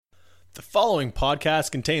The following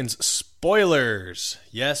podcast contains spoilers.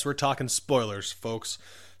 Yes, we're talking spoilers, folks.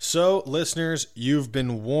 So, listeners, you've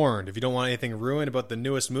been warned. If you don't want anything ruined about the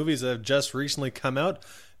newest movies that have just recently come out,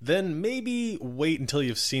 then maybe wait until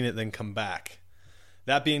you've seen it, then come back.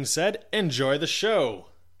 That being said, enjoy the show.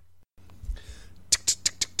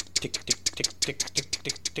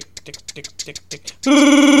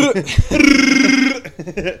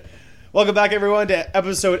 Welcome back, everyone, to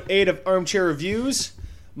episode 8 of Armchair Reviews.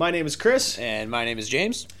 My name is Chris. And my name is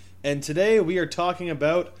James. And today we are talking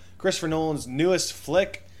about Christopher Nolan's newest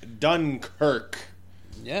flick, Dunkirk.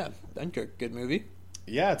 Yeah, Dunkirk, good movie.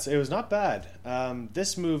 Yeah, it was not bad.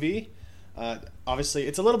 This movie, obviously,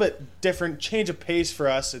 it's a little bit different, change of pace for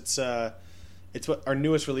us. It's what our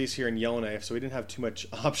newest release here in Yellowknife, so we didn't have too much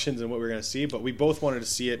options in what we were going to see, but we both wanted to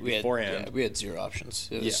see it beforehand. We had zero options.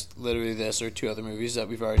 It was literally this or two other movies that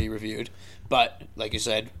we've already reviewed. But, like you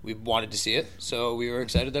said, we wanted to see it, so we were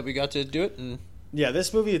excited that we got to do it. And yeah,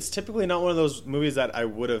 this movie, it's typically not one of those movies that I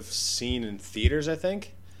would have seen in theaters, I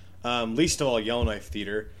think. Least of all Yellowknife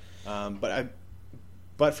Theater.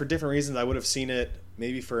 But for different reasons, I would have seen it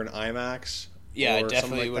maybe for an IMAX. Yeah, it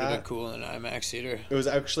definitely would have been cool in an IMAX theater. It was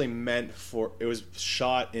actually it was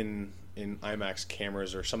shot in IMAX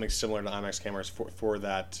cameras or something similar to IMAX cameras for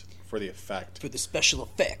the effect. For the special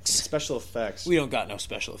effects. Special effects. We don't got no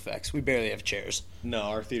special effects. We barely have chairs. No,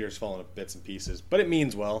 our theater's falling to bits and pieces. But it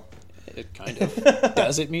means well. It kind of.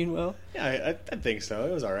 Does it mean well? Yeah, I think so.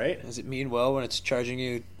 It was all right. Does it mean well when it's charging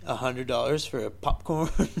you $100 for a popcorn?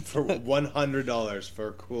 For $100 for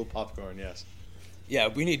a cool popcorn, yes. Yeah,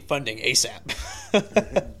 we need funding ASAP.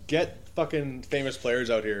 Get fucking famous players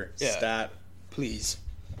out here. Yeah. Stat. Please.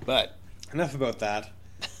 But enough about that.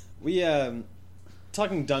 We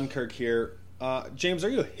talking Dunkirk here. James, are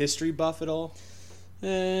you a history buff at all? So.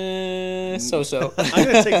 I'm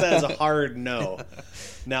going to take that as a hard no.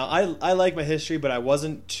 Now, I like my history, but I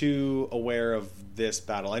wasn't too aware of this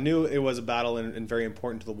battle. I knew it was a battle and very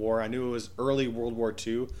important to the war. I knew it was early World War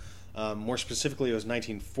II. More specifically, it was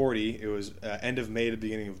 1940. It was end of May to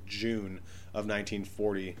beginning of June of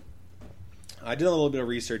 1940. I did a little bit of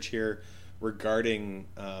research here regarding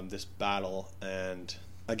this battle, and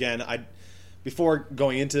again, before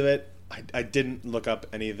going into it, I didn't look up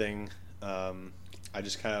anything. I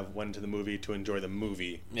just kind of went into the movie to enjoy the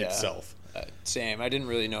movie itself. Same. I didn't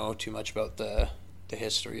really know too much about the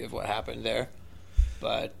history of what happened there.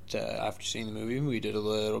 But after seeing the movie, we did a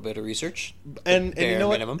little bit of research. And you know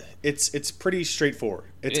what? Minimum. It's pretty straightforward.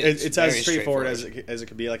 It's as straightforward as it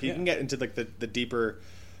could be. Like you can get into like the deeper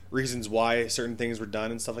reasons why certain things were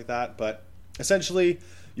done and stuff like that. But essentially,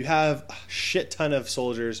 you have a shit ton of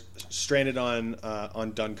soldiers stranded on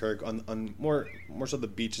Dunkirk, on more so the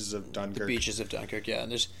beaches of Dunkirk. The beaches of Dunkirk, yeah.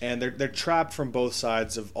 And they're trapped from both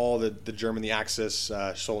sides of all the German, the Axis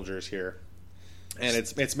soldiers here, and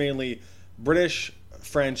it's mainly British,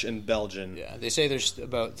 French, and Belgian. Yeah, they say there's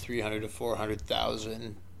about 300 to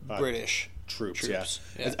 400,000 British troops.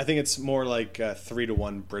 Yeah. I think it's more like 3 to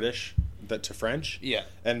 1 British to French. Yeah,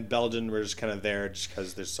 and Belgian were just kind of there just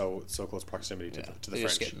because there's so close proximity to the they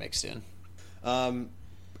French. Just get mixed in. And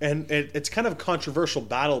it's kind of a controversial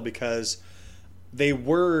battle because they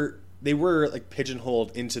were like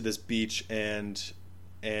pigeonholed into this beach, and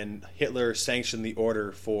Hitler sanctioned the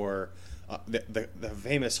order for the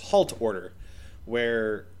famous Halt order,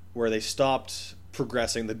 where they stopped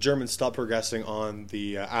progressing. The Germans stopped progressing on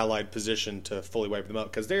the Allied position to fully wipe them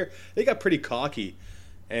out because they got pretty cocky,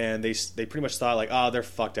 and they pretty much thought like, they're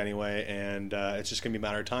fucked anyway, and it's just gonna be a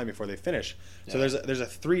matter of time before they finish. Yeah. So there's a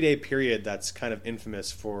 3-day period that's kind of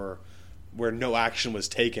infamous for where no action was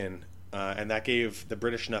taken, and that gave the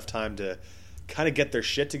British enough time to kind of get their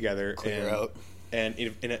shit together, clear out,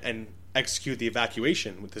 and execute the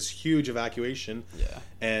evacuation with this huge evacuation. Yeah,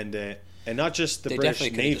 and not just the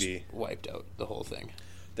British Navy just wiped out the whole thing.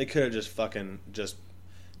 They could have just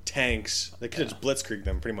tanks. They could have just blitzkrieged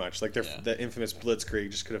them pretty much, like the infamous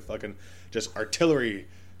blitzkrieg. Just could have fucking just artillery,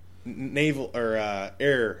 naval or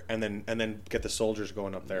air, and then get the soldiers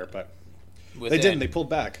going up there. But they didn't. They pulled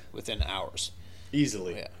back within hours,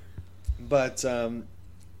 easily. Yeah, but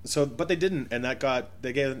but they didn't, and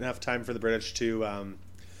they gave enough time for the British to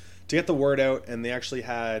get the word out, and they actually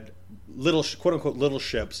had little quote unquote little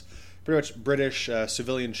ships, pretty much British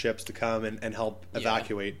civilian ships, to come and help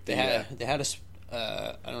evacuate. They had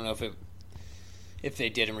I don't know if they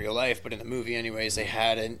did in real life, but in the movie anyways, they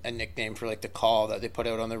had a nickname for like the call that they put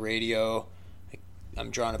out on the radio. I'm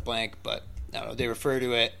drawing a blank, but I don't know, they refer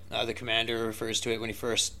to it. The commander refers to it when he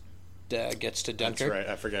first gets to Dunkirk. That's right,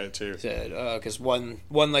 I forget it too. Said because one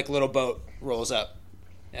like little boat rolls up,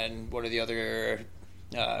 and one of the other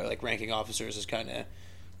like ranking officers is kind of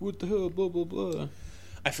what the hell, blah blah blah.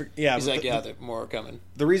 Yeah, he's like, yeah, more are coming.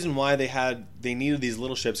 The reason why they needed these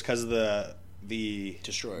little ships because of the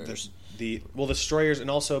destroyers, the destroyers,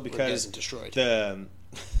 and also because destroyed. That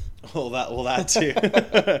too,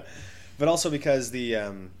 but also because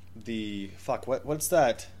what's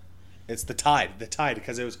that? It's the tide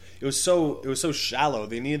because it was so shallow.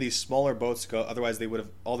 They needed these smaller boats to go, otherwise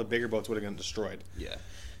all the bigger boats would have been destroyed. Yeah,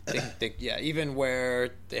 even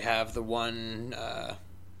where they have the one.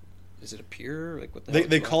 Is it a pier? Like what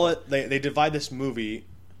they call it? They divide this movie,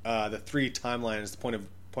 the 3 timelines, the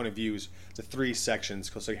point of views, the 3 sections.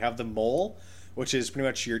 So you have the mole, which is pretty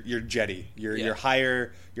much your jetty, your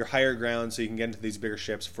higher ground, so you can get into these bigger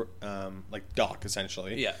ships for like dock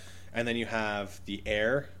essentially. Yeah, and then you have the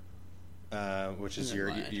air, which is your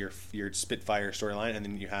Spitfire storyline, and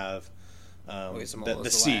then you have the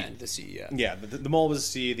sea. Land, the sea, yeah. Yeah, the mole was the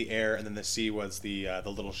sea, the air, and then the sea was the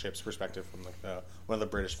little ship's perspective from one of the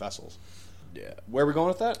British vessels. Yeah. Where are we going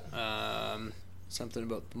with that? Something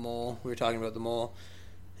about the mole. We were talking about the mole,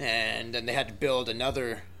 and then they had to build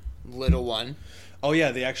another little one. Oh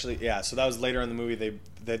yeah, So that was later in the movie.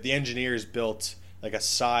 The engineers built like a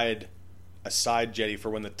side jetty for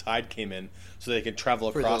when the tide came in, so they could travel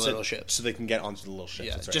across the little ships. so they can get onto the little ships.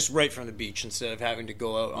 Yeah, That's right. Just right from the beach instead of having to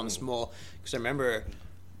go out on the mole. Because I remember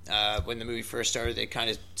when the movie first started, they kind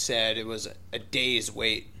of said it was a day's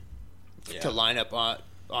wait to line up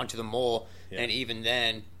onto the mole, and even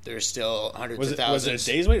then, there's still hundreds of thousands. Was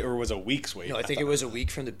it a day's wait or was it a week's wait? No, I think it was a week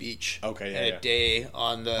from the beach. Okay, and a day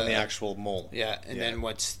on the actual mole. Yeah, and then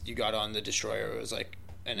once you got on the destroyer, it was like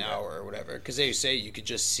an hour or whatever. Because they say you could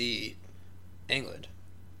just see England.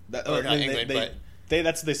 That's what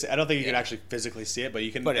they say. I don't think you can actually physically see it, but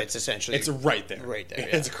you can. But it's essentially right there. Right there.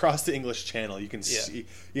 Yeah. It's across the English Channel. You can see.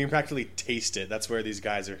 You can practically taste it. That's where these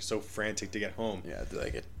guys are so frantic to get home. Yeah, they're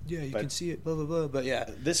like it. Yeah, you can see it. Blah blah blah. But yeah,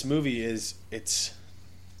 this movie it's.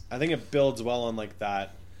 I think it builds well on like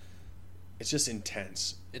that. It's just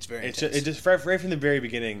intense. It's very intense. It just right from the very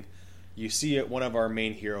beginning, you see it. One of our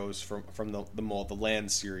main heroes from the Mole, the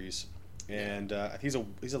Land series. And he's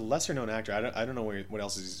a lesser known actor. I don't know what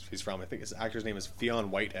else he's from. I think his actor's name is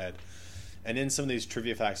Fionn Whitehead. And in some of these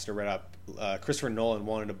trivia facts to read up, Christopher Nolan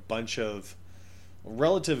wanted a bunch of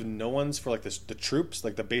relative no ones for like the troops,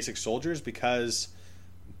 like the basic soldiers, because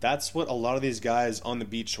that's what a lot of these guys on the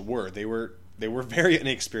beach were. They were very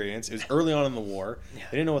inexperienced. It was early on in the war. Yeah,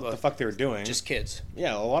 they didn't know what the fuck they were doing. Just kids.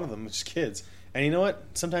 Yeah, a lot of them just kids. And you know what?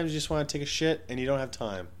 Sometimes you just want to take a shit and you don't have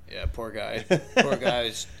time. Yeah, poor guy. Poor guy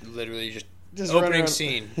is literally just opening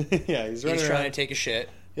scene. Yeah, he's trying to take a shit.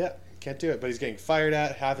 Yeah, can't do it. But he's getting fired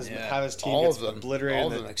at. Half his team all gets of them, obliterated.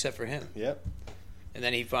 All of them except for him. Yep. And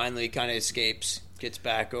then he finally kind of escapes, gets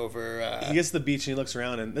back over. He gets to the beach and he looks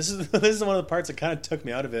around, and this is one of the parts that kind of took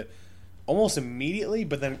me out of it almost immediately.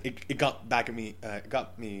 But then it got me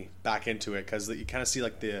back into it because you kind of see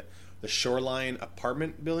like the shoreline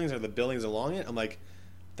apartment buildings or the buildings along it. I'm like,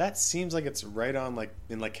 that seems like it's right on like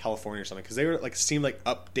in like California or something, because they were like seemed like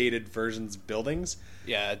updated versions of buildings.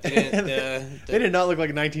 Yeah, they did not look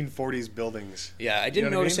like 1940s buildings. Yeah, I didn't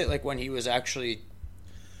notice it like when he was actually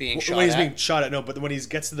being shot. When he's being shot at, no, but when he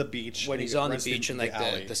gets to the beach, when he's on the beach and like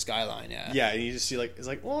the skyline, yeah, and you just see like it's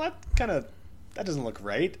like, well, that doesn't look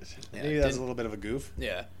right. Yeah, maybe that's a little bit of a goof.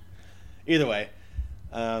 Yeah. Either way,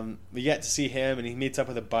 we get to see him, and he meets up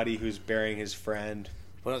with a buddy who's burying his friend.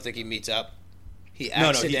 I don't think he meets up. He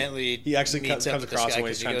accidentally he actually meets comes up with across this guy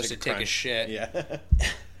when he's trying goes to take a shit. Yeah.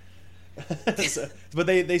 But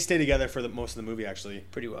they stay together for most of the movie, actually.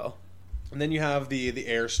 Pretty well. And then you have the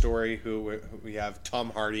Air story, who we have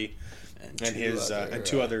Tom Hardy and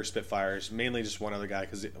two other Spitfires, mainly just one other guy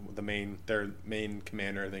because their main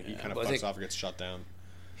commander, I think he kind of fucks off or gets shot down.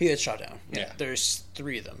 He gets shot down. Yeah. There's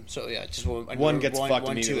 3 of them, so yeah, just one gets fucked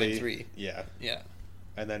immediately. 2, and 3. Yeah. Yeah.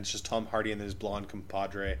 And then it's just Tom Hardy and his blonde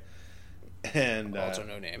compadre. And also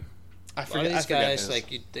no name. I forget. A lot of these guys,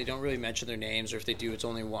 they don't really mention their names, or if they do, it's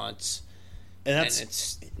only once. And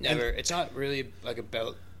it's never. It's not really like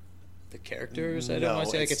about the characters. I don't want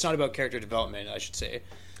to say it's not about character development. I should say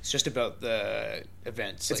it's just about the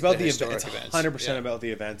events. It's about the historic events. It's 100% about the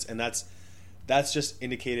events, and that's just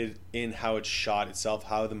indicated in how it's shot itself,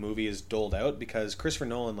 how the movie is doled out. Because Christopher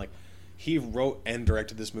Nolan, he wrote and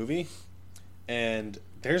directed this movie, and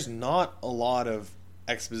there's not a lot of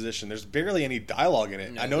exposition. There's barely any dialogue in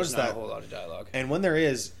it. No, I noticed that a whole lot of dialogue. And when there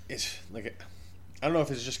is, it's like, I don't know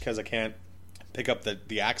if it's just because I can't pick up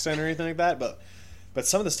the accent or anything like that, but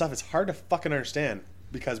some of the stuff it's hard to fucking understand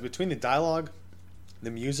because between the dialogue,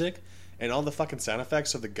 the music, and all the fucking sound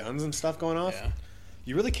effects of the guns and stuff going off,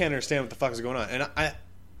 you really can't understand what the fuck is going on. And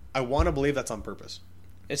I want to believe that's on purpose.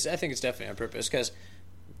 I think it's definitely on purpose because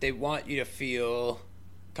they want you to feel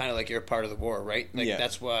kind of like you're a part of the war, right? Like Yeah.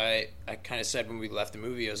 that's why I kind of said when we left the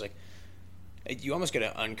movie, I was like, you almost get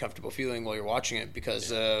an uncomfortable feeling while you're watching it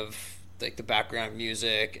because of like the background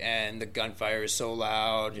music and the gunfire is so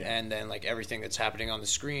loud, and then like everything that's happening on the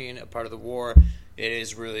screen, a part of the war, it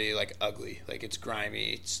is really like ugly, like it's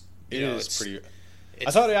grimy. It's pretty.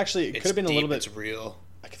 I thought it could have been a little bit. It's real.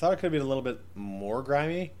 I thought it could have been a little bit more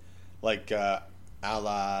grimy, like a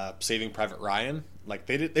la Saving Private Ryan. Like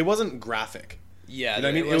it wasn't graphic. Yeah, you know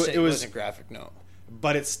what I mean? It wasn't graphic, no.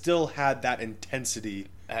 But it still had that intensity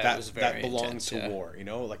that belongs intense, to war. You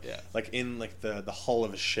know, like in like the hull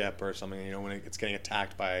of a ship or something. You know, when it's getting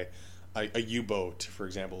attacked by a U-boat, for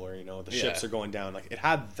example, or the ships are going down. Like it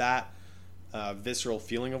had that visceral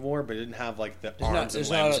feeling of war, but it didn't have like the arms and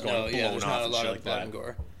legs going blown off and shit like that. And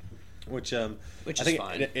gore. Which I think is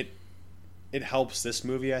fine. It helps this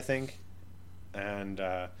movie, I think, and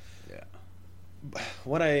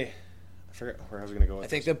what I forget where I was going to go with I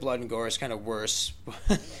think the blood and gore is kind of worse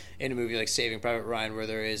in a movie like Saving Private Ryan, where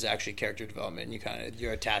there is actually character development and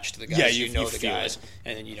you're attached to the guys. Yeah, you know you the feel guys, it.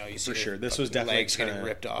 and then you see for sure. This was definitely legs getting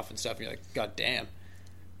ripped off and stuff. And you're like, God damn.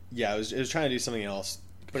 Yeah, it was trying to do something else.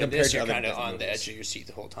 But in this, you're kind of on the edge of your seat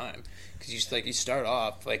the whole time because you start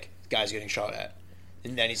off like guys getting shot at,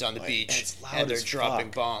 and then he's on the beach, and they're dropping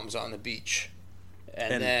bombs on the beach.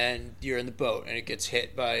 And then you're in the boat, and it gets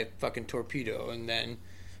hit by a fucking torpedo, and then,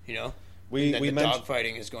 the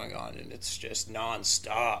dogfighting is going on, and it's just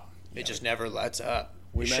nonstop. It just never lets up.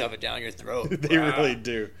 We shove it down your throat. They really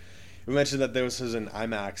do. We mentioned that this was in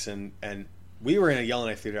IMAX, and we were in a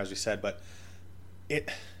Yellowknife theater, as we said, but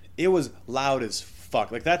it was loud as fuck.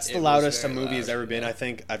 Like that's the loudest a movie has ever been. I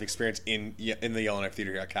think I've experienced in the Yellowknife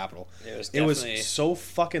theater here at Capitol. It was so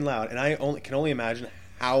fucking loud, and I can only imagine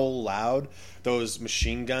how loud those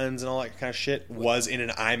machine guns and all that kind of shit was in an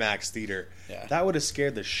IMAX theater. Yeah. That would have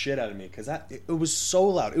scared the shit out of me because it was so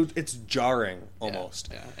loud. It's jarring almost.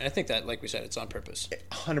 Yeah. And I think that, like we said, it's on purpose.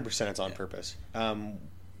 100% it's on purpose. And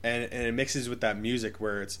it mixes with that music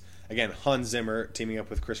where it's, again, Hans Zimmer teaming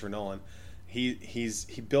up with Christopher Nolan. He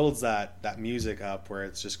builds that music up where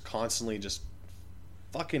it's just constantly just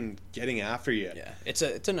fucking getting after you. Yeah. It's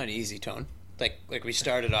an uneasy tone. Like we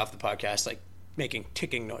started off the podcast like making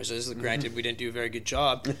ticking noises. Granted, we didn't do a very good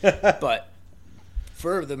job, but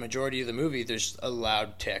for the majority of the movie, there's a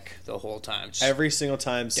loud tick the whole time. Just every single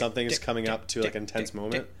time something is coming up to like an intense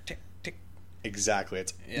moment. Tick. Exactly.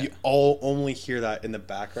 You all only hear that in the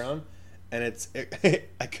background, and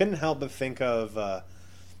I couldn't help but think of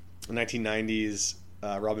 1990s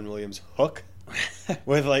Robin Williams Hook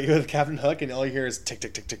with Captain Hook, and all you hear is tick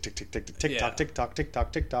tick tick tick tick tick tick tick tock tick tock tick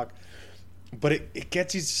tock tick tock. But it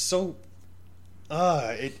gets you so.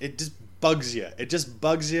 It just bugs you. It just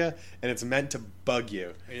bugs you, and it's meant to bug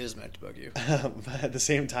you. It is meant to bug you. But at the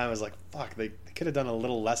same time, I was like, fuck, they could have done a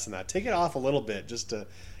little less than that. Take it off a little bit, just to,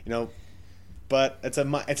 But it's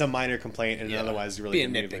a minor complaint, and otherwise really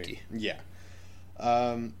being nitpicky. Yeah.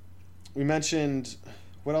 We mentioned,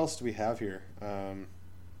 what else do we have here?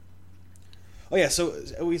 So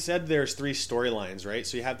we said there's 3 storylines, right?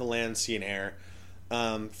 So you have the land, sea, and air.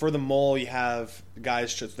 For the mole, you have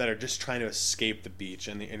guys that are just trying to escape the beach,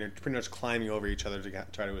 and they're pretty much climbing over each other to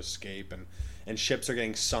try to escape, and ships are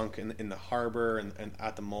getting sunk in the harbor and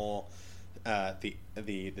at the mole.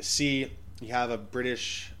 The sea, you have a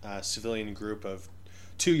British civilian group of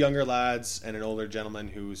 2 younger lads and an older gentleman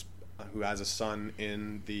who has a son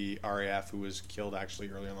in the RAF who was killed actually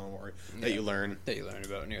early on in the war that you learn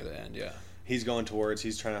about near the end. Yeah, he's trying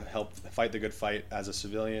to help fight the good fight as a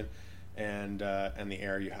civilian. And the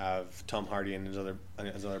air, you have Tom Hardy and his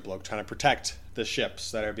other bloke trying to protect the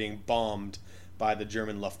ships that are being bombed by the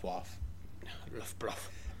German Luftwaffe.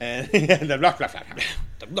 And the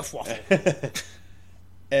Luftwaffe.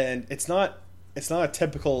 And it's not a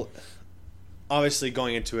typical. Obviously,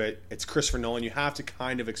 going into it, it's Christopher Nolan. You have to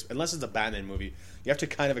kind of, unless it's a Batman movie, you have to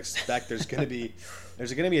kind of expect there's going to be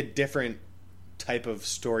a different type of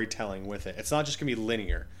storytelling with it. It's not just going to be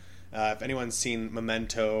linear. If anyone's seen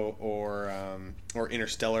Memento or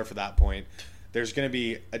Interstellar for that point, there's going to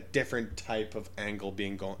be a different type of angle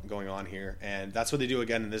going on here, and that's what they do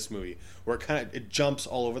again in this movie, where it jumps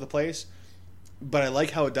all over the place. But I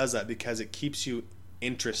like how it does that because it keeps you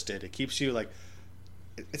interested. It keeps you like.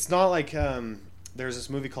 It's not like there's this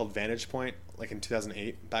movie called Vantage Point, like in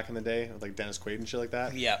 2008, back in the day, with like Dennis Quaid and shit like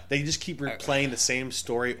that. Yeah, they just keep replaying the same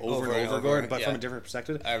story over and over, but from a different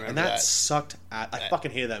perspective. I remember and that sucked. I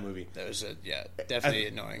fucking hated that movie. That was definitely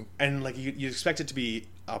annoying. And like you expect it to be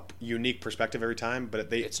a unique perspective every time, but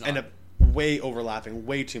they end up way overlapping,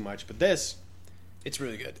 way too much. But this, it's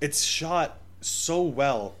really good. It's shot so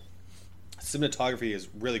well. Cinematography is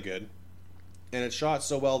really good, and it's shot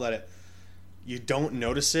so well that you don't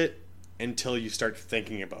notice it until you start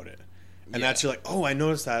thinking about it, and that's you're like, oh, I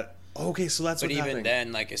noticed that. Oh, okay, so that's what's happening. But even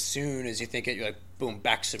then, like as soon as you think it, you're like, boom,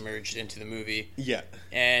 back submerged into the movie. Yeah,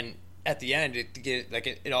 and at the end,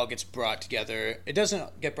 it all gets brought together. It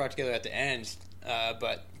doesn't get brought together at the end,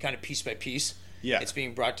 but kind of piece by piece. Yeah, it's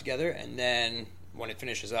being brought together, and then when it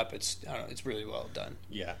finishes up, it's it's really well done.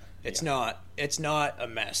 Yeah, it's not a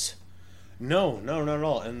mess. No, not at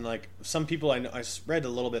all. And like some people, I read a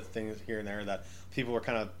little bit of things here and there that people were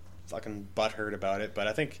kind of fucking butthurt about it, but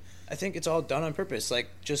I think it's all done on purpose. Like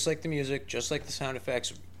just like the music, just like the sound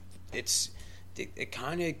effects. It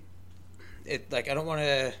kind of like I don't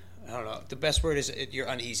know. The best word is you're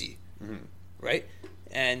uneasy, right?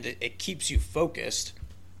 And it keeps you focused,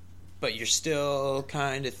 but you're still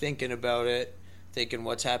kind of thinking about it, thinking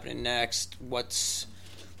what's happening next, what's,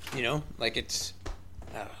 like it's,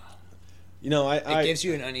 I don't know. It gives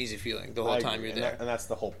you an uneasy feeling the whole time you're there. And that's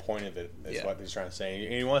the whole point of it, is what he's trying to say.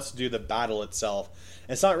 And he wants to do the battle itself.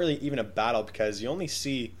 And it's not really even a battle because you only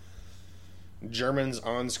see Germans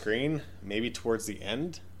on screen maybe towards the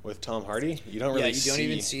end with Tom Hardy. You don't really see... you don't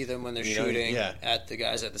even see them when they're shooting at the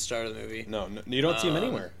guys at the start of the movie. No, you don't see them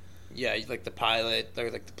anywhere. Yeah, like the pilot, or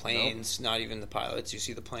like the planes, not even the pilots. You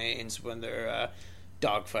see the planes when they're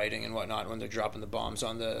dogfighting and whatnot, when they're dropping the bombs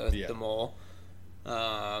on the mole.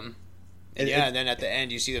 And then at the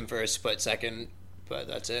end you see them for a split second, but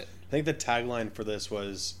that's it. I think the tagline for this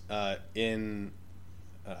was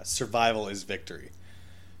survival is victory.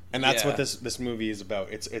 And that's what this movie is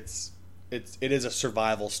about. It is a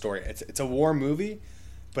survival story. It's a war movie,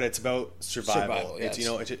 but it's about survival. Yes.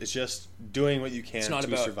 It's just doing what you can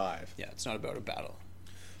to survive. Yeah, it's not about a battle.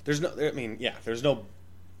 There's no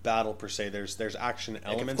battle per se. There's action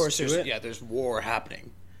elements. Of course, to it. There's war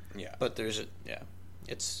happening. Yeah, but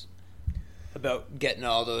it's about getting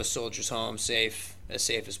all those soldiers home safe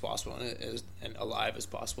as possible and alive as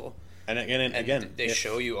possible. And again, they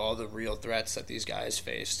show you all the real threats that these guys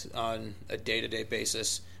faced on a day-to-day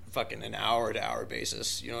basis, fucking an hour-to-hour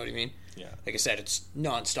basis. You know what I mean? Yeah. Like I said, it's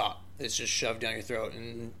nonstop. It's just shoved down your throat,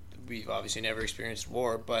 and we've obviously never experienced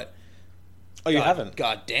war, but... Oh, you haven't?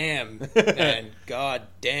 God damn. Man, God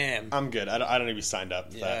damn. I'm good. I don't need to be signed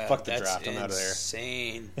up for that. Fuck the draft. I'm out of there.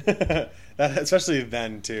 Insane. Especially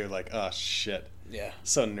then, too. Like, oh, shit. Yeah.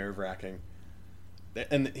 So nerve-wracking.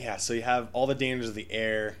 And so you have all the dangers of the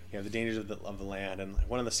air, you have the dangers of the land, and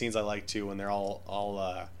one of the scenes I like too when they're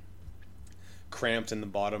all cramped in the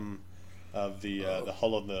bottom of the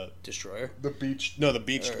hull of the destroyer, the beached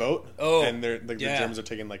boat. Oh, and the Germans are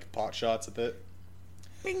taking like pot shots at it.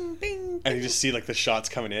 Bing, bing, and you just see like the shots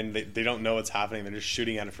coming in. They don't know what's happening. They're just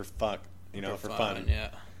shooting at it for fun, for fun.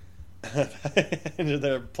 Yeah. And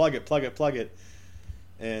they're plug it,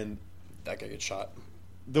 and that guy gets shot.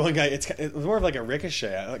 The one guy, it's more of like a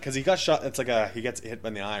ricochet because he got shot. It's like he gets hit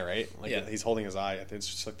in the eye, right? Like he's holding his eye. It's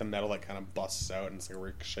just like the metal that kind of busts out and it's like a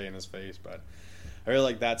ricochet in his face. But I really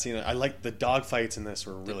like that scene. I like the dog fights in this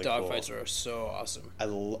were really cool. The dog fights are so awesome. That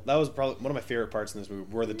was probably one of my favorite parts in this movie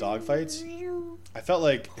were the dog fights. I felt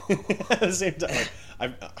like at the same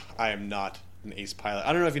time, I am not an ace pilot.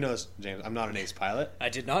 I don't know if you know this, James. I'm not an ace pilot. I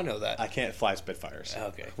did not know that. I can't fly Spitfires.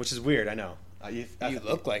 Okay. Which is weird, I know. You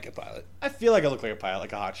look like a pilot. I feel like I look like a pilot,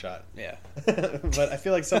 like a hotshot. Yeah. But I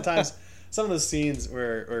feel like sometimes some of those scenes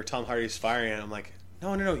where Tom Hardy's firing at, I'm like,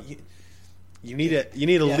 no. You need to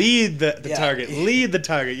lead the target. Lead the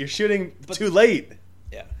target. You're shooting too late.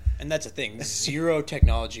 Yeah. And that's the thing. Zero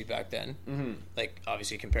technology back then. Mm-hmm. Like,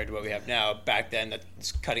 obviously, compared to what we have now. Back then,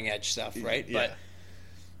 that's cutting-edge stuff, right? Yeah.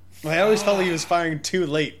 But I always felt like he was firing too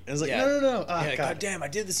late. I was like, no. Oh, God damn, I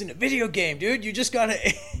did this in a video game, dude. You just gotta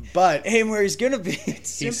but aim where he's gonna be.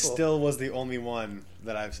 It's he simple. Still was the only one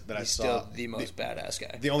that I saw. He's still the most badass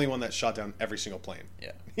guy. The only one that shot down every single plane.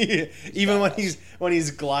 Yeah. Even when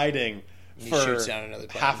he's gliding for shoots down another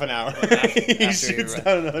plane. Half an hour. He shoots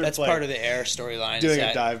down another plane. That's part of the air storyline. Doing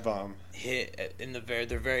a dive bomb. Hit in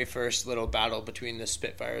their very first little battle between the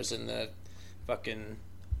Spitfires and the fucking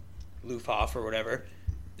Luftwaffe or whatever.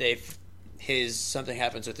 Something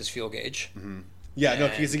happens with his fuel gauge. Mm-hmm. Yeah,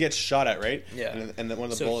 because he gets shot at, right? Yeah. And then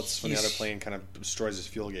one of the bullets from the other plane kind of destroys his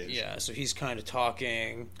fuel gauge. Yeah, so he's kind of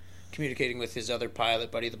communicating with his other pilot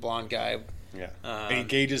buddy, the blonde guy. Yeah. And he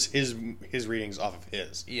gauges his readings off of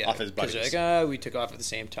his buddies. Because like, we took off at the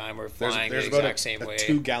same time. We're flying the exact same way. There's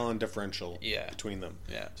about a 2-gallon differential between them.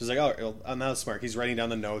 Yeah. So he's like, oh, now that's smart. He's writing down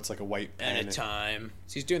the notes like a white pen. And a time.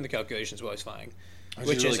 So he's doing the calculations while he's flying.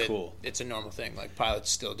 Which is really cool. It's a normal thing. Like, pilots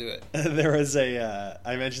still do it. There was I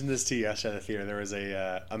mentioned this to you yesterday at the theater. There was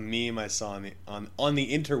a meme I saw on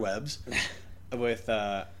the interwebs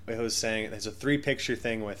it was saying there's a 3-picture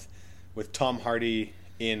thing with Tom Hardy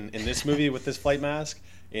in this movie with this flight mask,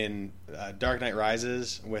 in Dark Knight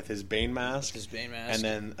Rises with his Bane mask, and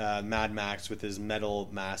then Mad Max with his metal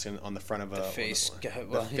mask on the front of the face,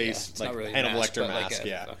 face like really Hannibal Lecter mask, like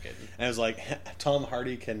yeah. Fucking... And it was like Tom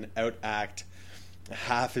Hardy can outact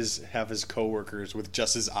half his coworkers with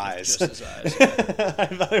just his eyes. Just his eyes. Yeah. I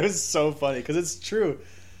thought it was so funny because it's true.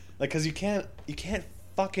 Like, because you can't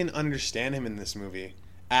fucking understand him in this movie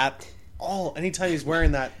at all. Anytime he's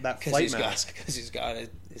wearing that flight mask, because he's got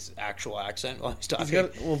his actual accent while he's talking.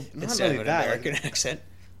 Not instead only of an that, American accent.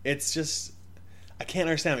 It's just I can't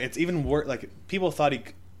understand him. It's even worse. Like, people thought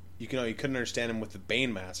you couldn't understand him with the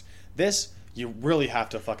Bane mask. This, you really have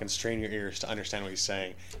to fucking strain your ears to understand what he's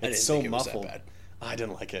saying. It's so muffled. I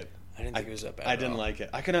didn't like it. I didn't think it was that bad. I didn't like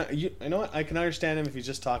it. You know what? I can understand him if he's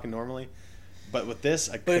just talking normally, but with this,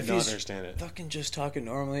 I could not understand it. Fucking just talking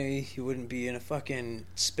normally, he wouldn't be in a fucking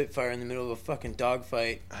Spitfire in the middle of a fucking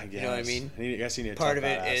dogfight. I guess. You know what I mean? I guess you need part of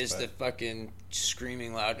it is the fucking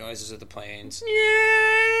screaming loud noises of the planes.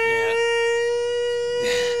 Yeah.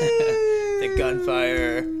 The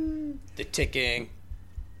gunfire, the ticking.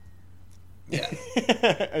 Yeah.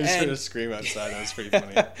 I just heard a scream outside. That was pretty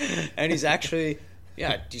funny. And he's actually,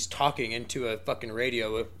 he's talking into a fucking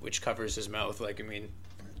radio which covers his mouth. Like, I mean,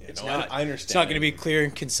 I understand. It's not going to be clear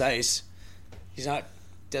and concise.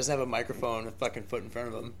 Doesn't have a microphone, a fucking foot in front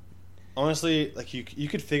of him. Honestly, like you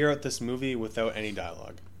could figure out this movie without any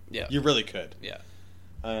dialogue. Yeah. You really could. Yeah.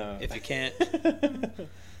 If you can't.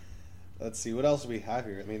 Let's see, what else do we have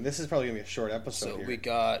here? I mean, this is probably going to be a short episode here. We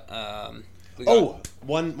got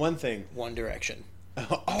one thing. One Direction.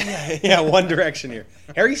 Yeah, One Direction here.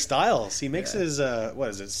 Harry Styles, he makes his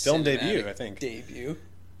film debut, I think. Debut.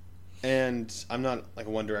 And I'm not like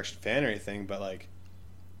a One Direction fan or anything, but like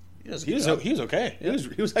he was okay. Yeah.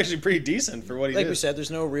 He was actually pretty decent for what he did. Like we said,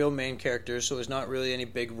 there's no real main characters, so there's not really any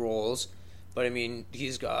big roles. But I mean,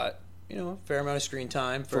 he's got a fair amount of screen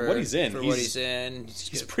time for what he's in.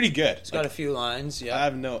 He's pretty good. He's got a few lines. Yeah,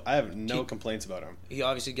 I have no complaints about him. He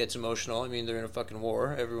obviously gets emotional. I mean, they're in a fucking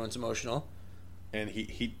war. Everyone's emotional. And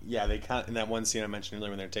they kind of, in that one scene I mentioned earlier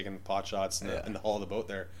when they're taking pot shots in the hull of the boat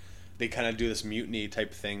there, they kind of do this mutiny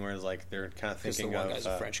type thing where it's like they're kind of thinking the one guy's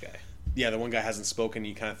a French guy. Yeah, the one guy hasn't spoken.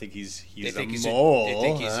 You kind of think he's a mole. They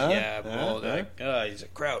think he's a mole. They're like, he's a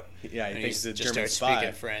kraut. Yeah, he thinks he's a German starts spy.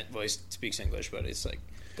 Speaking French. Well, he speaks English, but it's like,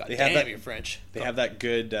 God damn, you're French. They have that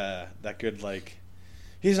good like,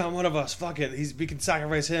 he's not one of us. Fuck it. We can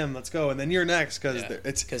sacrifice him. Let's go. And then you're next because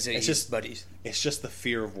it's just buddies. It's just the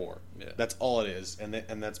fear of war. Yeah. That's all it is, and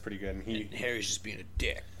that's pretty good. And Harry's just being a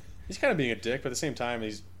dick. He's kind of being a dick, but at the same time,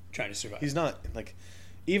 he's trying to survive. He's not like,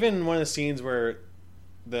 even one of the scenes where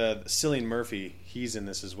the Cillian Murphy, he's in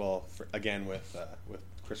this as well. Again with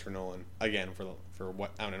Christopher Nolan. Again for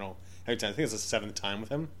what, I don't know how many times. I think it's the 7th time with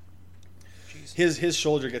him. Jeez. His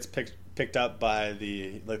shoulder gets picked up by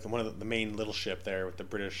one of the main little ship there with the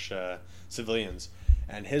British civilians,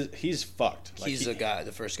 and he's fucked. Like, he's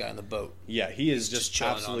the first guy on the boat. Yeah, he is just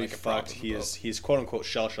absolutely fucked. He's quote unquote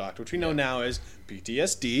shell shocked, which we know now is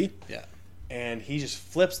PTSD. Yeah. And he just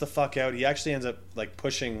flips the fuck out. He actually ends up like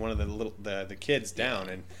pushing one of the kids down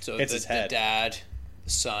and hits his head. The dad, the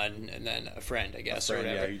son, and then a friend, I guess, or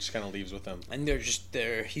whatever. Yeah, he just kind of leaves with them. And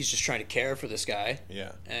he's just trying to care for this guy.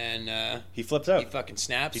 Yeah. And he flips out. He fucking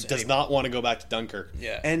snaps. He does not want to go back to Dunkirk.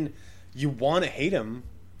 Yeah. And you want to hate him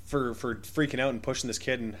for freaking out and pushing this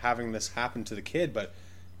kid and having this happen to the kid, but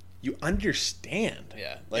you understand.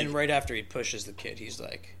 Yeah. Like, and right after he pushes the kid, he's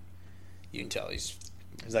like, you can tell he's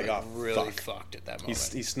like, oh, really fucked at that moment.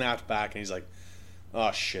 He snapped back and he's like,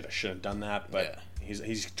 oh shit, I should have done that. But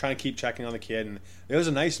he's trying to keep checking on the kid, and there was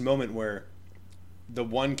a nice moment where the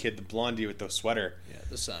one kid, the blondie with the sweater,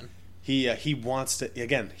 the son, he wants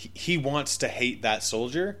to hate that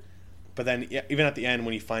soldier, but then even at the end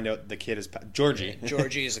when you find out the kid is Georgie.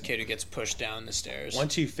 Georgie is the kid who gets pushed down the stairs.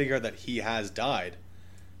 Once you figure out that he has died,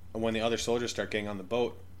 and when the other soldiers start getting on the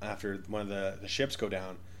boat after one of the ships go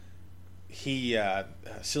down,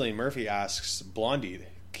 Cillian Murphy asks Blondie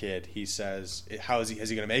kid, he says, is he going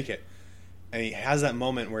to make it? And he has that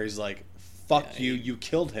moment where he's like, fuck you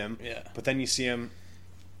killed him. Yeah. But then you see him,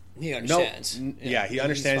 he understands. He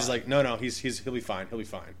understands. He's like, no, he'll be fine.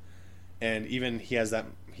 And even he has that,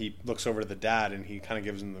 he looks over to the dad and he kind of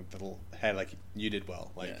gives him the little head like, you did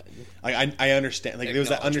well. Like, I understand. Like, there was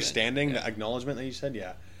that understanding, the acknowledgement that you said.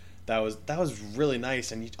 Yeah. That was really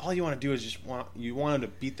nice, and all you want to do is you want him to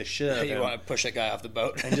beat the shit out of him. You want to push that guy off the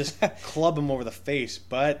boat and just club him over the face.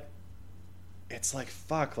 But it's like,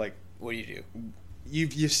 fuck, like, what do you do?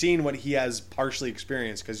 you've seen what he has partially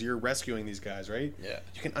experienced because you're rescuing these guys, right? Yeah.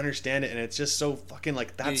 You can understand it, and it's just so fucking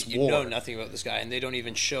like that's you war. know nothing about this guy, and they don't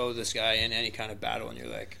even show this guy in any kind of battle, and you're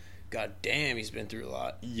like, God damn, he's been through a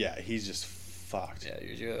lot. Yeah, he's just fucked. Yeah,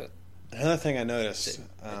 you're Another thing I noticed.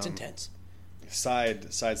 it's intense.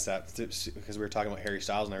 Side step because we were talking about Harry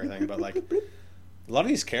Styles and everything, but like a lot of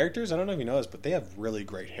these characters, I don't know if you noticed, but they have really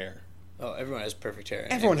great hair. Oh, everyone has perfect hair.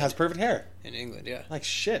 Everyone has perfect hair. In England, yeah. Like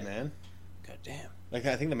shit, man. God damn. Like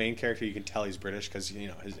I think the main character, you can tell he's British because you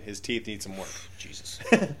know his teeth need some work. Jesus.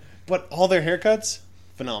 But all their haircuts,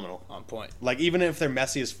 phenomenal. On point. Like even if they're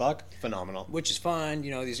messy as fuck, phenomenal. Which is fine.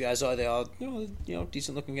 You know, these guys are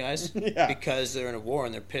decent looking guys. Yeah. Because they're in a war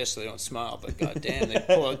and they're pissed, so they don't smile. But goddamn, they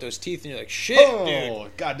pull out those teeth and you're like, shit, Oh,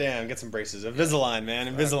 dude. goddamn! Get some braces. Invisalign,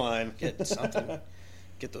 man. Invisalign. Get something.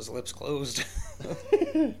 Get those lips closed.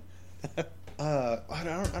 I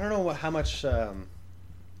don't know how much.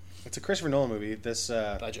 It's a Christopher Nolan movie. This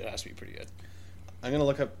Budget has to be pretty good. I'm gonna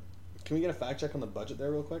look up. Can we get a fact check on the budget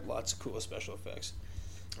there real quick? Lots of cool special effects.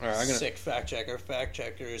 All right, I'm gonna Sick fact checker. Fact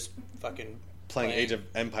checkers fucking playing Age of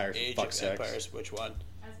Empires. Age For of fuck's sakes. Empires. Which one?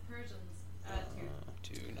 As Persians.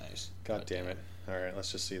 Two. Too nice. God damn it! All right,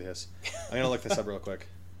 let's just see this. I'm gonna look this up real quick.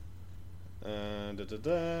 It's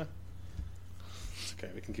okay.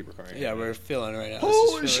 We can keep recording. Yeah, we're filling right now.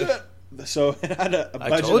 Holy This is filling. shit! So it had a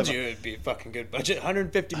budget I told of you it'd be a fucking good budget.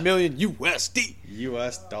 150 million USD.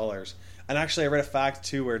 US dollars. And actually, I read a fact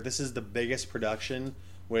too where this is the biggest production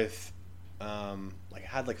with, like,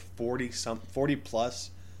 had like 40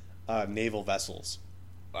 plus naval vessels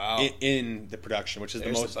Wow. in the production, which is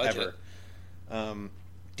There's the most the budget. ever.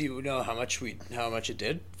 Do you know how much it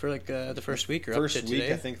did for like the first week or First up to week,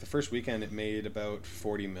 today? I think the first weekend it made about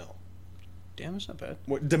 40 mil Damn, it's not bad.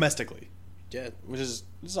 domestically, Yeah, which is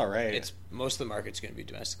all right. it's most of the market's going to be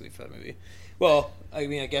domestically for that movie. Well, I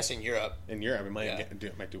mean, I guess in Europe in Europe, it might Yeah.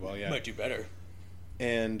 might do well, yeah. might do better,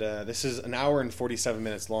 And this is an hour and 47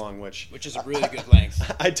 minutes long, which which is a really good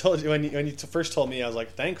length. I told you when you first told me, I was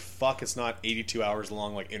like, thank fuck it's not 82 hours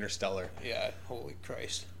long like Interstellar. Yeah, holy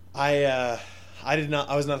Christ. I was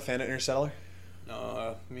not a fan of Interstellar.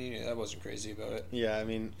 No, I mean, I wasn't crazy about it. Yeah, I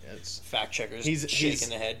mean, it's Fact checkers He's shaking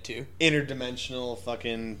the head too. interdimensional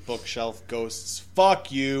fucking bookshelf ghosts.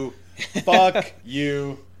 Fuck you. Fuck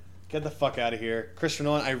you. Get the fuck out of here. Christopher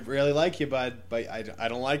Nolan, I really like you, bud, but I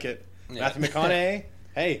don't like it. Yeah. Matthew McConaughey,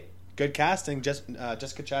 hey, good casting.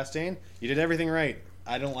 Jessica Chastain, you did everything right.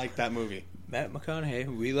 I don't like that movie. Matt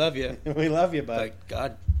McConaughey, we love you. We love you, bud. Like,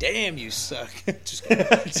 god damn, you suck. Just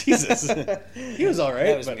Jesus. He was all right.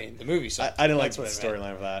 That was but mean. The movie sucked. I didn't like That's the what I meant.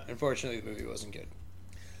 storyline of that. Unfortunately, the movie wasn't good.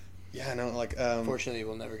 Yeah, no, like Unfortunately,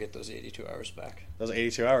 we'll never get those 82 hours back. those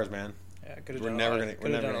 82 hours, man. Yeah, could have We're done never a lot. gonna- we're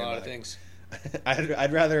Could have never done a gonna lot get of back. things.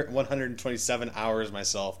 I'd rather 127 hours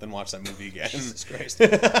myself than watch that movie again. Jesus Christ.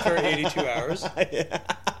 For 82 hours. Yeah.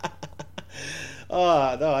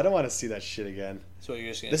 Oh no, I don't want to see that shit again. So you're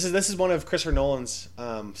just gonna. This is one of Christopher Nolan's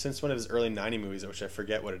since one of his early '90s movies, which I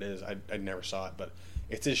forget what it is. I never saw it, but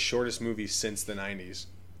it's his shortest movie since the '90s.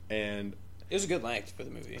 And It was a good length for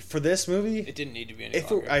the movie. for this movie, It didn't need to be any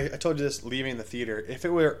if longer. I told you this leaving the theater, if it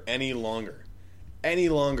were any longer, and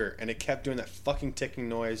it kept doing that fucking ticking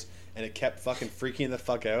noise, and it kept fucking freaking the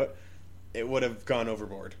fuck out, it would have gone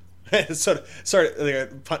overboard. Sorry,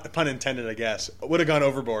 pun intended, I guess. Would have gone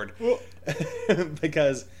overboard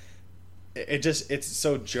because it's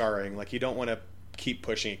so jarring. Like you don't want to keep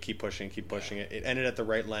pushing it. It ended at the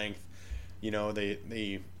right length. You know,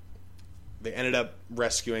 they ended up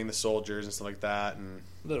rescuing the soldiers and stuff like that, and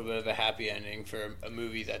A little bit of a happy ending for a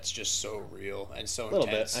movie that's just so real and so a little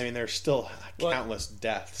intense. bit. I mean, there's still Well, countless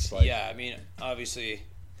deaths. Like, Yeah, I mean, obviously,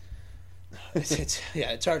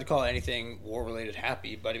 it's hard to call anything war related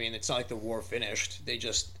happy, but I mean, it's not like the war finished. They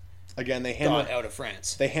just again, they got hammer out of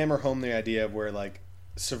France. they hammer home the idea of where like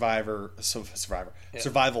survival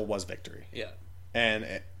was victory, Yeah, and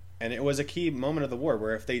it was a key moment of the war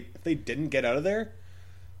where if they didn't get out of there,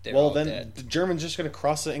 they well all then dead. the Germans just going to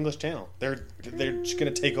cross the English Channel. They're just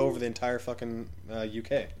going to take over the entire fucking UK.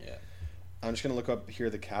 Yeah, I'm just going to look up here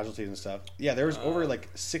the casualties and stuff. Yeah, there was over like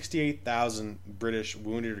 68,000 British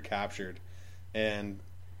wounded or captured, and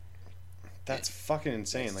that's fucking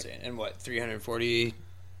insane. that's Like insane. And what 340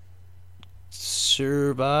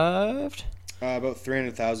 survived? about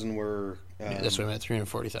 300,000 were. That's what I meant.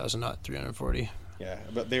 340,000, not 340. Yeah,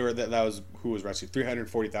 but they were that was who was rescued.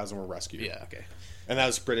 340,000 were rescued. Yeah, okay. And that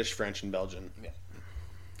was British, French, and Belgian. Yeah.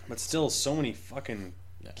 But still, so many fucking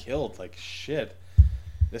killed. Like shit.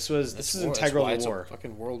 This is War, integral that's to why war. it's a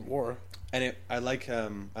fucking world war. And I liked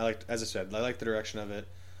as I said, I liked the direction of it.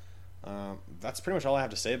 That's pretty much all I have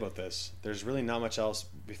to say about this. There's really not much else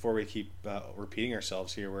before we keep repeating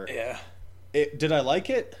ourselves here. Yeah. Did I like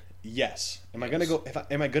it? Yes. Am I gonna go?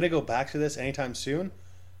 Am I gonna go back to this anytime soon?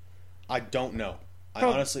 I don't know.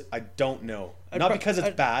 Honestly, I don't know. Not because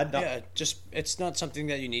it's bad. Just it's not something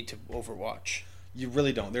that you need to overwatch. You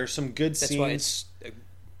really don't. There's some good scenes. That's why it's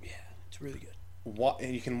it's really good.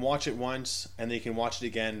 You can watch it once, and then you can watch it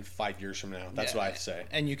again 5 years from now. That's what I have to say.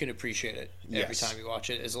 And you can appreciate it every time you watch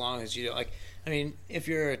it, as long as you don't like. I mean, if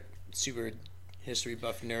you're a super history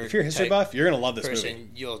buff nerd, if you're a history buff, you're gonna love this person, movie.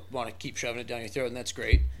 You'll want to keep shoving it down your throat, and that's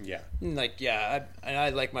great. Yeah. And I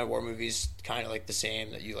like my war movies kind of like the same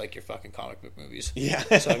that you like your fucking comic book movies. Yeah.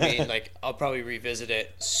 So I mean, like, I'll probably revisit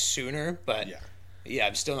it sooner, but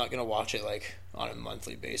I'm still not gonna watch it like on a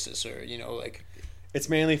monthly basis, or like. It's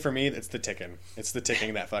mainly for me. It's the ticking. It's the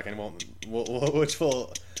ticking that fucking won't, which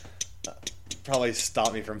will probably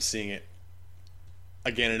stop me from seeing it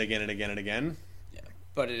again and again and again and again. Yeah,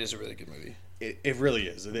 but it is a really good movie. It really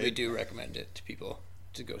is. We do recommend it to people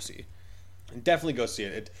to go see. Definitely go see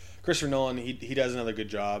it. Christopher Nolan, he does another good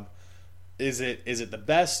job. Is it the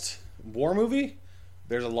best war movie?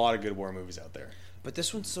 There's a lot of good war movies out there, but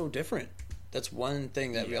this one's so different. That's one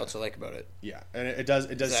thing that we also like about it. Yeah, and it does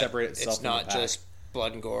separate itself. It's not just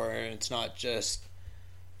blood and gore, and it's not just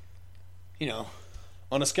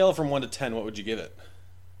On a scale from 1 to 10, what would you give it?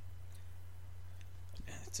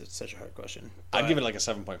 It's such a hard question. I'd give it like a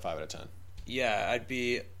 7.5 out of 10. Yeah, I'd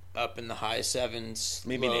be up in the high 7s.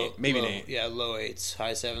 Maybe an 8. Maybe an 8. Yeah, low 8s.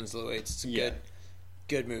 High 7s, low 8s. It's a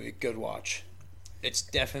good movie, good watch. It's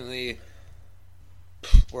definitely...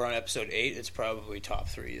 We're on episode 8. It's probably top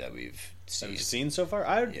 3 that we've seen. Have you seen so far?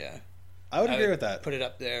 I would I agree with that. Put it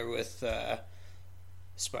up there with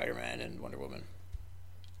Spider-Man and Wonder Woman.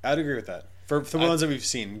 I'd agree with that. For the ones that we've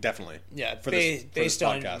seen, definitely. Yeah, based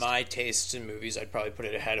on my tastes in movies, I'd probably put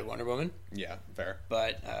it ahead of Wonder Woman. Yeah, fair.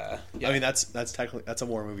 But I mean, that's technically a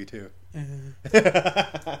war movie too.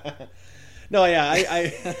 No, yeah,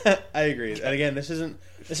 I agree. And again, this isn't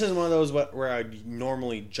one of those where I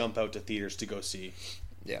normally jump out to theaters to go see.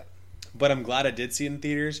 Yeah. But I'm glad I did see it in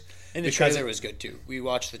theaters. And the trailer was good too. We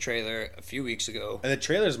watched the trailer a few weeks ago. And the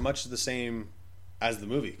trailer is much the same as the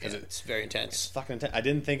movie because it's very intense. It's fucking intense. I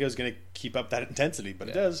didn't think it was going to keep up that intensity, but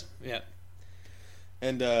it does. Yeah.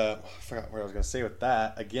 And I forgot what I was going to say with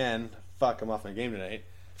that. Again, fuck, I'm off my game tonight.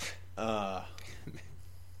 Because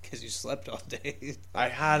you slept all day. I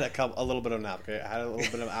had a little bit of a nap. Okay, I had a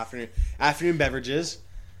little bit of afternoon beverages,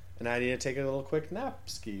 and I need to take a little quick nap.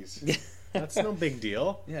 Skis. That's no big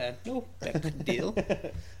deal. Yeah, no big deal.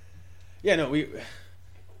 Yeah, no,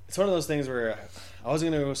 it's one of those things where I was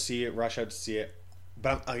gonna go see it, rush out to see it,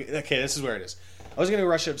 but okay, this is where it is. I was gonna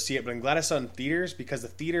rush out to see it, but I'm glad I saw it in theaters because the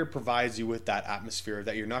theater provides you with that atmosphere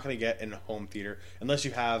that you're not gonna get in a home theater unless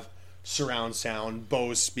you have surround sound,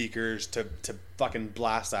 Bose speakers to fucking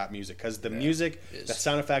blast that music because the music, the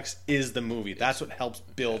sound effects is the movie. That's what helps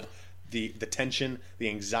build the tension, the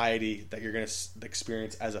anxiety that you're gonna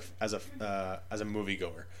experience as a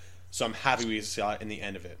moviegoer. So I'm happy we saw it in the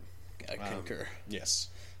end of it. I concur. Yes.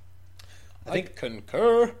 I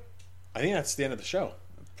concur. I think that's the end of the show.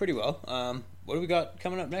 Pretty well. What do we got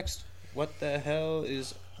coming up next? What the hell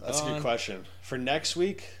is That's a good question. For next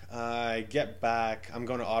week, I get back. I'm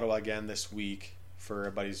going to Ottawa again this week for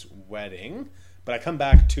a buddy's wedding. But I come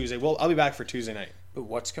back Tuesday. Well, I'll be back for Tuesday night. But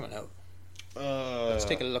what's coming out? Let's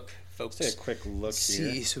take a look, folks. Let's take a quick look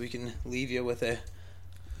here. So we can leave you with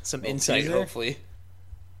some insight, hopefully.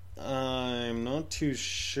 I'm not too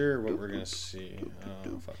sure what we're going to see.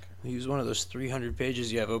 Oh, fuck. Use one of those 300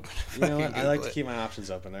 pages you have open. You know what? I like to keep my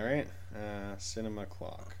options open, all right? Cinema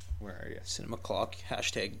Clock. Where are you? Cinema Clock.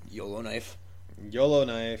 Hashtag YOLO Knife. YOLO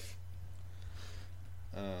Knife.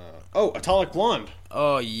 Atomic Blonde.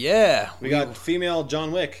 Oh, yeah. We got female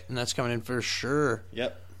John Wick. And that's coming in for sure.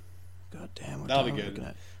 Yep. God damn. That'll be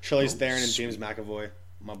good. Charlize Theron and James McAvoy.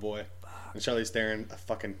 My boy. And Charlize Theron, a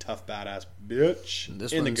fucking tough, badass bitch.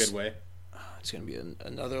 In the good way. It's going to be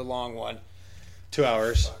another long one. 2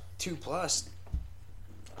 hours. 2+.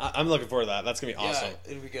 I'm looking forward to that. That's going to be awesome.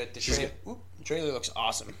 Yeah, it'll be good. The trailer looks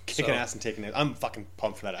awesome. Kicking ass and taking it. I'm fucking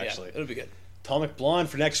pumped for that, actually. Yeah, it'll be good. Atomic Blonde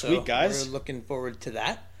for next week, guys. We're looking forward to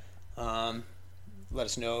that. Let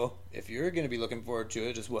us know if you're going to be looking forward to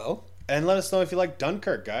it as well. And let us know if you like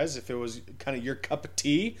Dunkirk, guys. If it was kind of your cup of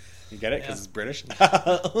tea. You get it? Because it's British.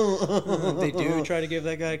 They do try to give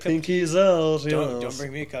that guy a cup of tea. Pinkies out. Don't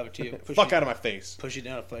bring me a cup of tea. Fuck out of my face. Push you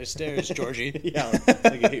down a flight of stairs, Georgie. Yeah, I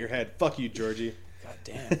can hit your head. Fuck you, Georgie. God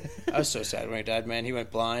Damn. I was so sad when he died, man. He went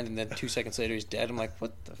blind, and then 2 seconds later, he's dead. I'm like,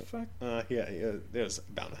 what the fuck? Yeah, it was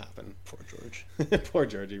bound to happen. Poor George. Poor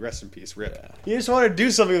Georgie. Rest in peace. Rip. Yeah. He just wanted to do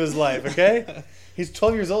something with his life, okay? He's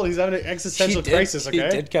 12 years old. He's having an existential crisis, okay? He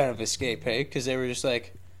did kind of escape, hey? Because they were just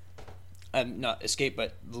like, not escape,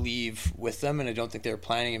 but leave with them, and I don't think they were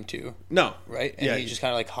planning him to. No. Right? And he just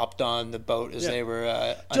kind of like hopped on the boat as they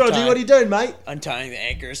were Georgie, what are you doing, mate? untying the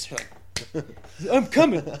anchors. Like, I'm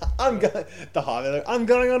coming. The Hobbit. I'm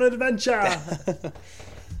going on an adventure.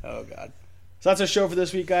 Oh, God. So that's our show for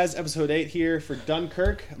this week, guys. Episode 8 here for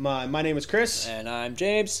Dunkirk. My name is Chris. And I'm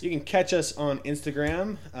James. You can catch us on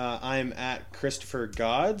Instagram. I'm at Christopher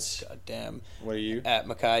Gods. God damn. What are you? At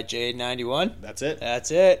Mackay J91. That's it.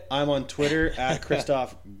 That's it. I'm on Twitter at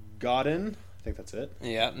Christoph Godin. I think that's it.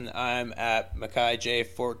 Yeah, and I'm at Mackay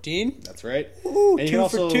J14. That's right. Ooh, and 2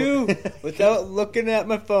 for 2 without looking at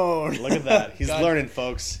my phone. Look at that. He's learning,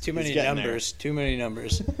 folks. Too many He's getting numbers. Too many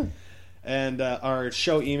numbers. And our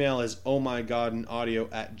show email is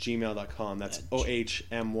ohmygodinaudio@gmail.com. That's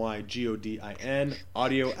OHMYGODIN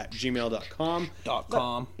audio@gmail.com.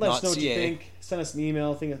 Let us know what you think. Send us an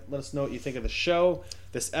email. Let us know what you think of the show.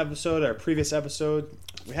 This episode, our previous episode,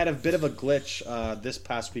 we had a bit of a glitch this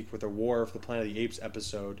past week with the War of the Planet of the Apes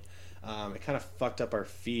episode. It kind of fucked up our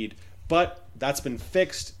feed. But that's been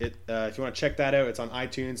fixed. If you want to check that out, it's on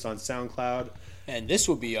iTunes, on SoundCloud. And this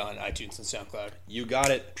will be on iTunes and SoundCloud. You got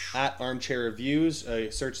it. At Armchair Reviews.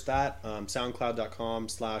 Search that.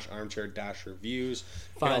 SoundCloud.com/armchair-reviews.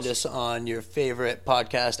 Find us on your favorite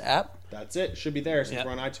podcast app. That's it. Should be there since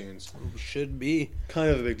we're on iTunes. Should be. Kind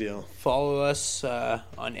of a big deal. Follow us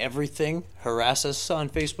on everything. Harass us on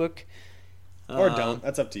Facebook. Or don't.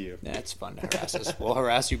 That's up to you. That's fun to harass us. We'll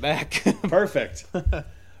harass you back. Perfect. All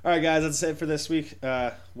right, guys. That's it for this week.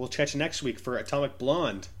 We'll catch you next week for Atomic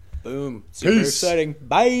Blonde. Boom. Super Peace. exciting.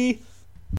 Bye.